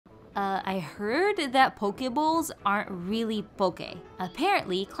I heard that poke bowls aren't really poke.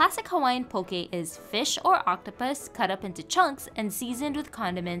 Apparently, classic Hawaiian poke is fish or octopus cut up into chunks and seasoned with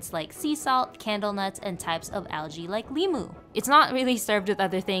condiments like sea salt, candle nuts, and types of algae like limu. It's not really served with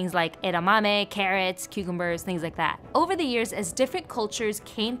other things like edamame, carrots, cucumbers, things like that. Over the years, as different cultures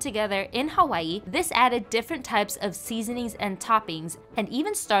came together in Hawaii, this added different types of seasonings and toppings, and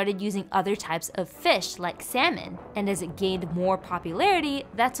even started using other types of fish like salmon. And as it gained more popularity,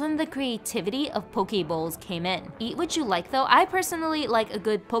 that's when the creativity of poke bowls came in. Eat what you like though. I personally like a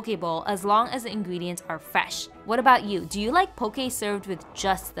good poke bowl as long as the ingredients are fresh. What about you? Do you like poke served with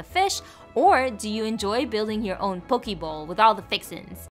just the fish, or do you enjoy building your own poke bowl with all the fixins?